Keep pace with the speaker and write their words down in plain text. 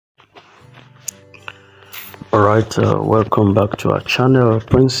Alright, welcome back to our channel,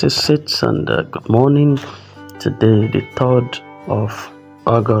 Princess Sits, and good morning. Today, the 3rd of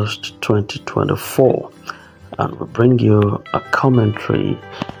August 2024, and we bring you a commentary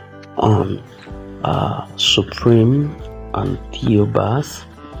on Supreme and Theobarth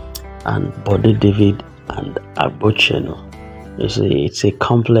and Body David and Agbocheno. It's a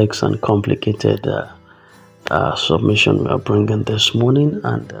complex and complicated submission we are bringing this morning,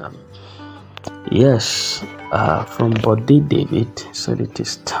 and yes, from Body David said it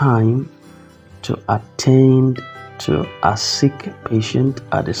is time to attend to a sick patient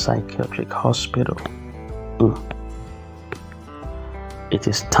at the psychiatric hospital. It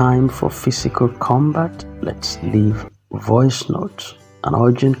is time for physical combat. Let's leave voice notes. An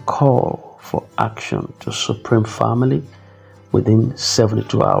urgent call for action to Supreme family within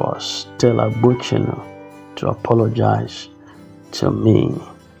 72 hours. Tell Agbocheno to apologize to me.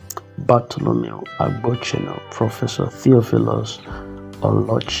 Bartholomew Agbocheno, Professor Theophilus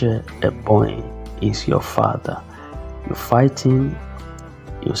Oloche Eboin is your father. You fight him,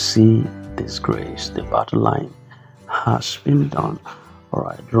 you see disgrace. The battle line has been done.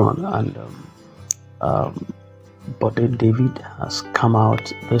 Alright, drawn, and Body David has come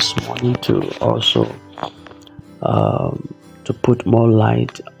out this morning to also to put more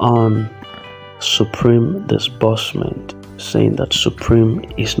light on Supreme disbursement, saying that Supreme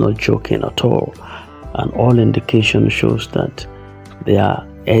is not joking at all, and all indication shows that they are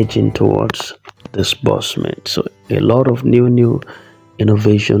edging towards disbursement. So a lot of new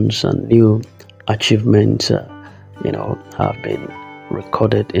innovations and new achievements have been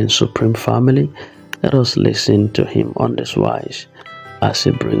recorded in Supreme family. Let us listen to him on this wise as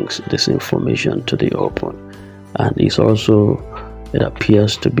he brings this information to the open. And he's also, it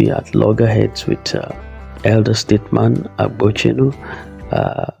appears to be at loggerheads with elder statesman Agbocheno,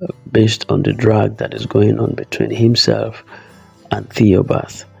 based on the drag that is going on between himself and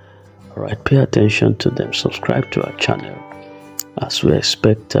Theobarth. Alright, pay attention to them. Subscribe to our channel as we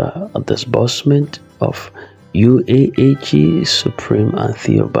expect a disbursement of UAAG Supreme and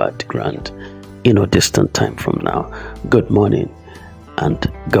Theobarth grant in a distant time from now. Good morning and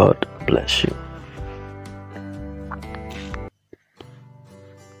God bless you.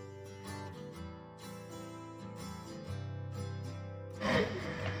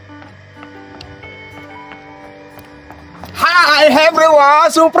 Hi everyone,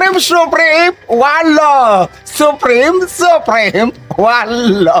 Supreme, one love. Supreme,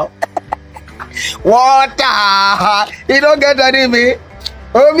 one love. Water, you don't get any me.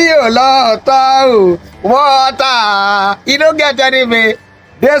 Oh me a lot, water, you don't get any me.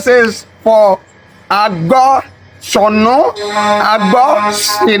 This is for Agbocheno,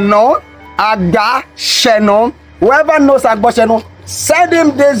 Agbocheno. Whoever knows Agbocheno, send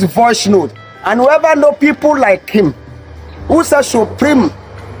him this voice note, and whoever know people like him who says Supreme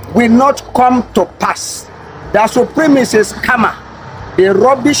will not come to pass. That Supreme is a scammer. They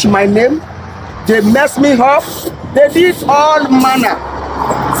rubbish my name. They mess me up. They did all manner.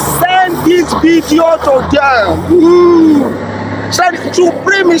 Send this video to them. Said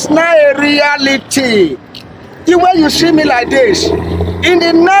Supreme is now a reality. The way you see me like this, in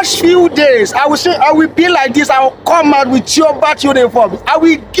the next few days, I will be like this. I will come out with your bat uniform. I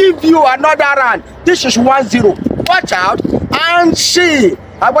will give you another round. This is 1-0. Watch out and see.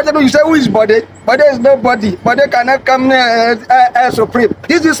 I want to know, you say who is Body? Body is nobody. Body cannot come near Supreme.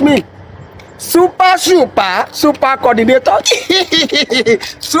 This is me. Super coordinator.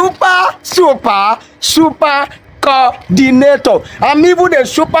 super coordinator. I'm even a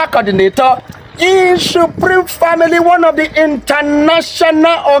super coordinator in Supreme family, one of the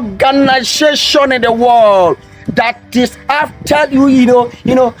international organization in the world that is after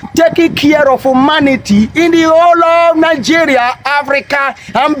taking care of humanity in the whole of Nigeria, Africa,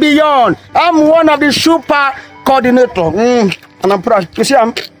 and beyond. I'm one of the super coordinator. And I'm proud. You see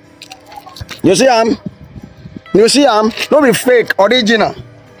him? You see him? You see him? Don't be fake, original.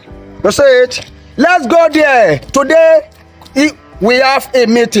 You see it? Let's go there. Today we have a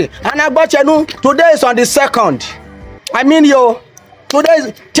meeting, and Agbocheno, today is on the 2nd. I mean,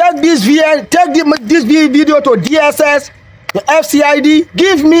 today, take this video to DSS, the FCID.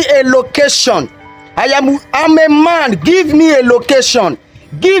 Give me a location. I'm a man. Give me a location.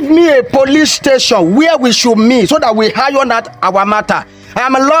 Give me a police station where we should meet, so that we iron out our matter.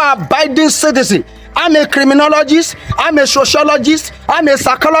 I'm a law-abiding citizen. I'm a criminologist. I'm a sociologist. I'm a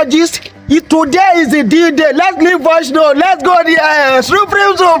psychologist. Today is the D-Day. Let's leave voice note. Let's go there.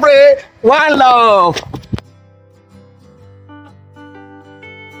 Supreme, one love.